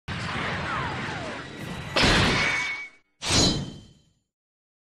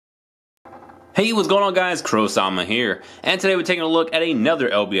Hey, what's going on guys? Faraz Ahmed here, and today we're taking a look at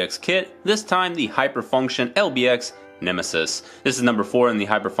another LBX kit, this time the Hyperfunction LBX Nemesis. This is number 4 in the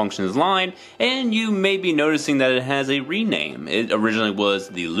Hyperfunctions line, and you may be noticing that it has a rename. It originally was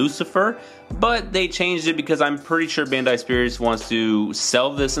the Lucifer, but they changed it because I'm pretty sure Bandai Spirits wants to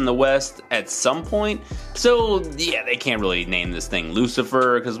sell this in the West at some point. So yeah, they can't really name this thing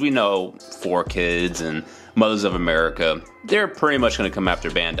Lucifer because we know 4Kids and Mothers of America, they're pretty much going to come after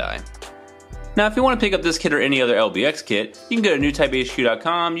Bandai. Now, if you want to pick up this kit or any other LBX kit, you can go to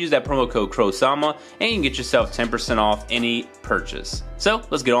newtypehq.com, use that promo code KROWSAMA, and you can get yourself 10% off any purchase. So,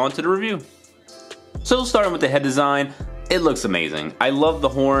 let's get on to the review. So, starting with the head design, it looks amazing. I love the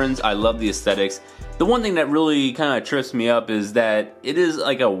horns, I love the aesthetics. The one thing that really kind of trips me up is that it is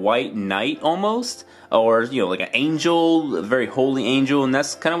like a white knight almost, or, you know, like an angel, a very holy angel, and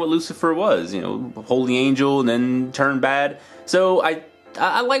that's kind of what Lucifer was, you know, holy angel and then turned bad. So,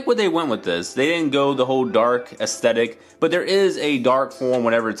 I like what they went with this. They didn't go the whole dark aesthetic, but there is a dark form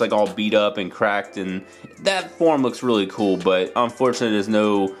whenever it's like all beat up and cracked, and that form looks really cool, but unfortunately there's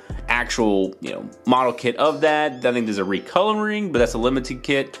no actual, you know, model kit of that. I think there's a recoloring, but that's a limited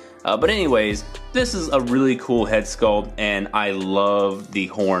kit. But anyways, this is a really cool head sculpt, and I love the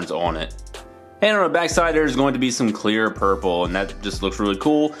horns on it. And on the backside there's going to be some clear purple, and that just looks really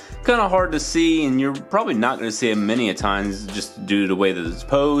cool. Kind of hard to see, and you're probably not going to see it many a times just due to the way that it's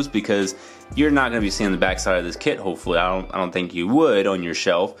posed, because you're not going to be seeing the backside of this kit, hopefully. I don't think you would on your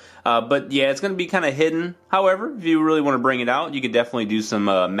shelf. But yeah, it's going to be kind of hidden. However, if you really want to bring it out, you could definitely do some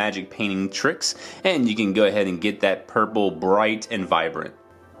magic painting tricks, and you can go ahead and get that purple bright and vibrant.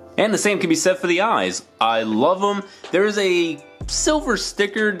 And the same can be said for the eyes. I love them. There is a silver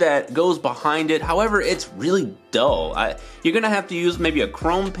sticker that goes behind it. However, it's really dull. You're going to have to use maybe a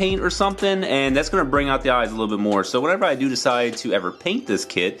chrome paint or something, and that's going to bring out the eyes a little bit more. So whenever I do decide to ever paint this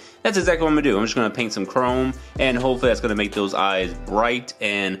kit, that's exactly what I'm going to do. I'm just going to paint some chrome, and hopefully that's going to make those eyes bright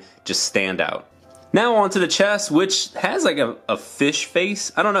and just stand out. Now onto the chest, which has like a fish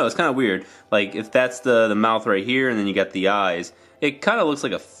face. I don't know, it's kind of weird. Like if that's the mouth right here, and then you got the eyes, it kind of looks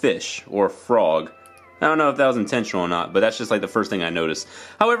like a fish or a frog. I don't know if that was intentional or not, but that's just like the first thing I noticed.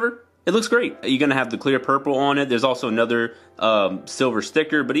 However, it looks great. You're going to have the clear purple on it. There's also another silver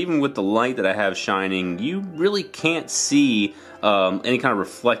sticker, but even with the light that I have shining, you really can't see any kind of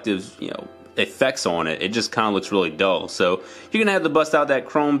reflective, you know, effects on it. It just kind of looks really dull. So you're going to have to bust out that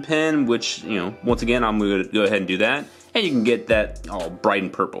chrome pen, which, you know, once again, I'm going to go ahead and do that. And you can get that all bright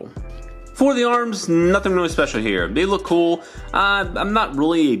and purple. For the arms, nothing really special here. They look cool. I'm not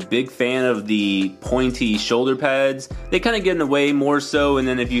really a big fan of the pointy shoulder pads. They kind of get in the way more so, and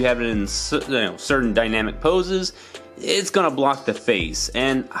then if you have it in certain dynamic poses, it's going to block the face,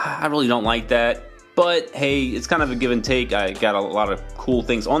 and I really don't like that. But hey, it's kind of a give and take. I got a lot of cool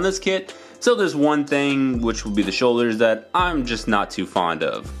things on this kit, so there's one thing, which would be the shoulders, that I'm just not too fond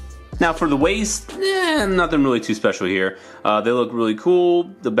of. Now for the waist, nothing really too special here. They look really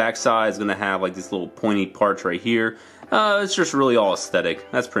cool. The backside is going to have like these little pointy parts right here. It's just really all aesthetic.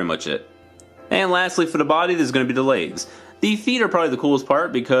 That's pretty much it. And lastly, for the body, there's going to be the legs. The feet are probably the coolest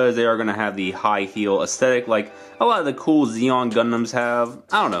part because they are going to have the high heel aesthetic like a lot of the cool Xeon Gundams have.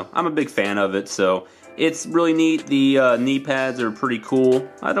 I don't know. I'm a big fan of it, so it's really neat. The knee pads are pretty cool.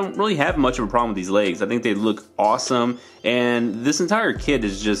 I don't really have much of a problem with these legs. I think they look awesome, and this entire kit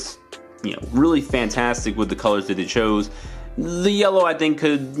is just, you know, really fantastic with the colors that it chose. The yellow I think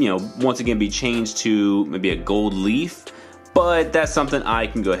could, you know, once again be changed to maybe a gold leaf, but that's something I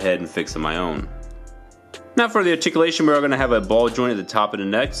can go ahead and fix on my own. Now for the articulation, we're going to have a ball joint at the top of the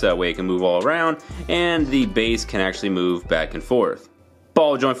neck so that way it can move all around, and the base can actually move back and forth.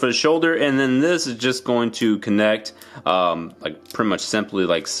 Ball joint for the shoulder, and then this is just going to connect like pretty much simply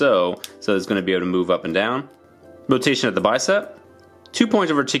like so. So it's going to be able to move up and down. Rotation at the bicep. 2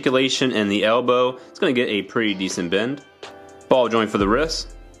 points of articulation in the elbow. It's going to get a pretty decent bend. Ball joint for the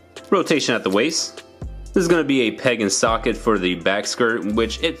wrist. Rotation at the waist. This is going to be a peg and socket for the back skirt,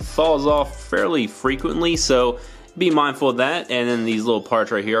 which it falls off fairly frequently, so be mindful of that. And then these little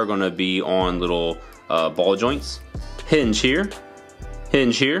parts right here are going to be on little ball joints. Hinge here.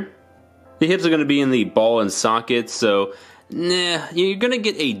 Hinge here. The hips are going to be in the ball and socket, so you're going to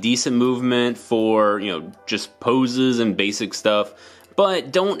get a decent movement for, you know, just poses and basic stuff,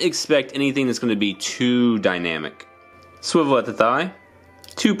 but don't expect anything that's going to be too dynamic. Swivel at the thigh.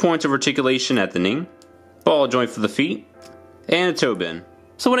 2 points of articulation at the knee. Ball joint for the feet. And a toe bend.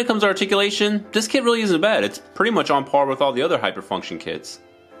 So when it comes to articulation, this kit really isn't bad. It's pretty much on par with all the other Hyperfunction kits.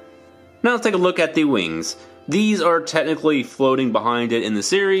 Now let's take a look at the wings. These are technically floating behind it in the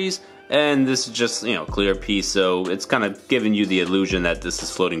series, and this is just, you know, clear piece, so it's kind of giving you the illusion that this is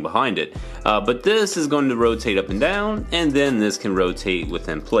floating behind it. But this is going to rotate up and down, and then this can rotate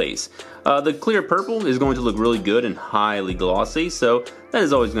within place. The clear purple is going to look really good and highly glossy, so that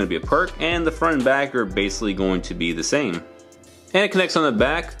is always going to be a perk, and the front and back are basically going to be the same. And it connects on the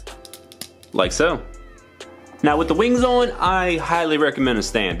back, like so. Now with the wings on, I highly recommend a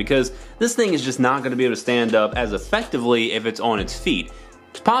stand, because this thing is just not going to be able to stand up as effectively if it's on its feet.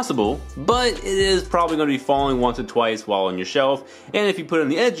 It's possible, but it is probably going to be falling once or twice while on your shelf, and if you put it on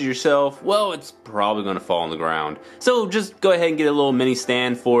the edge of your shelf, well, it's probably going to fall on the ground. So just go ahead and get a little mini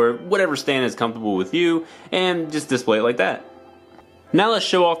stand for whatever stand is comfortable with you, and just display it like that. Now let's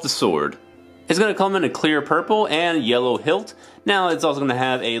show off the sword. It's going to come in a clear purple and yellow hilt. Now it's also going to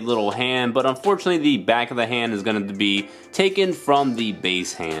have a little hand, but unfortunately the back of the hand is going to be taken from the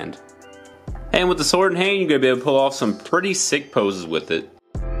base hand. And with the sword in hand, you're going to be able to pull off some pretty sick poses with it.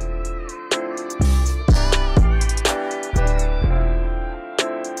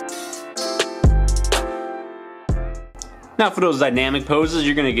 Now for those dynamic poses,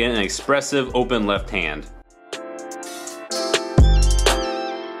 you're going to get an expressive open left hand.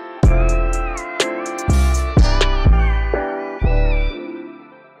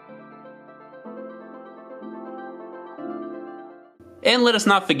 And let us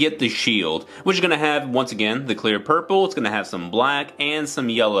not forget the shield, which is going to have, once again, the clear purple. It's going to have some black and some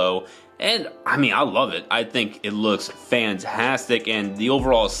yellow. And, I mean, I love it. I think it looks fantastic, and the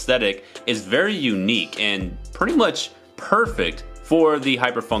overall aesthetic is very unique and pretty much perfect for the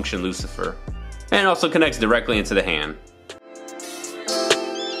hyperfunction Lucifer. And also connects directly into the hand.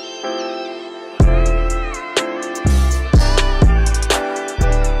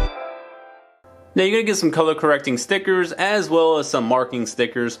 Now you're going to get some color correcting stickers as well as some marking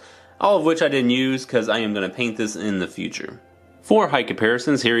stickers, all of which I didn't use because I am going to paint this in the future. For height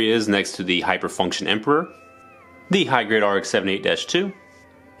comparisons, here he is next to the Hyperfunction Emperor, the High Grade RX-78-2,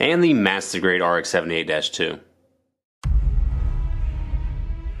 and the Master Grade RX-78-2.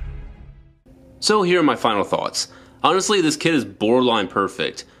 So here are my final thoughts. Honestly, this kit is borderline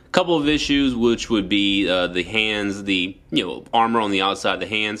perfect. Couple of issues, which would be the hands, the armor on the outside of the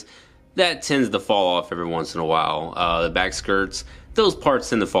hands. That tends to fall off every once in a while. The back skirts, those parts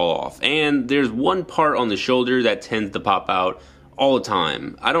tend to fall off. And there's one part on the shoulder that tends to pop out all the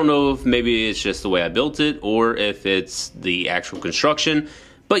time. I don't know if maybe it's just the way I built it or if it's the actual construction.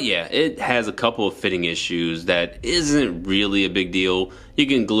 But yeah, it has a couple of fitting issues that isn't really a big deal. You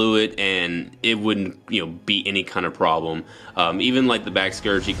can glue it and it wouldn't be any kind of problem. Even like the back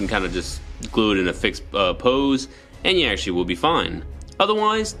skirts, you can kind of just glue it in a fixed pose and you actually will be fine.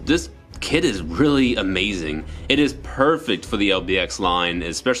 Otherwise, this kit is really amazing. It is perfect for the LBX line,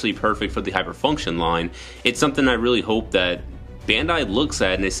 especially perfect for the Hyperfunction line. It's something I really hope that Bandai looks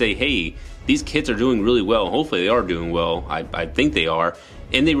at and they say, hey, these kits are doing really well. Hopefully they are doing well. I think they are.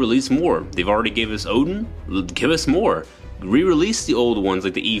 And they release more. They've already gave us Odin. Give us more. Re-release the old ones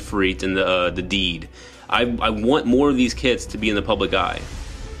like the Ifrit and the Deed. I want more of these kits to be in the public eye.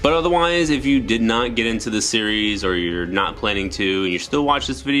 But otherwise, if you did not get into this series or you're not planning to and you're still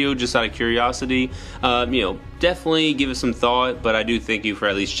watching this video just out of curiosity, definitely give it some thought. But I do thank you for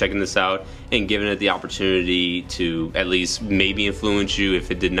at least checking this out and giving it the opportunity to at least maybe influence you.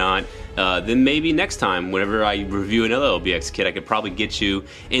 If it did not, then maybe next time whenever I review another LBX kit, I could probably get you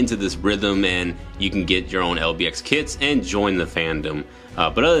into this rhythm and you can get your own LBX kits and join the fandom.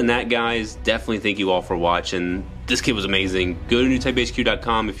 But other than that, guys, definitely thank you all for watching. This kit was amazing. Go to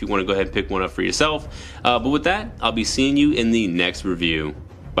newtypehq.com if you want to go ahead and pick one up for yourself. But with that, I'll be seeing you in the next review.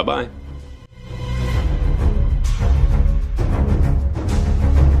 Bye-bye.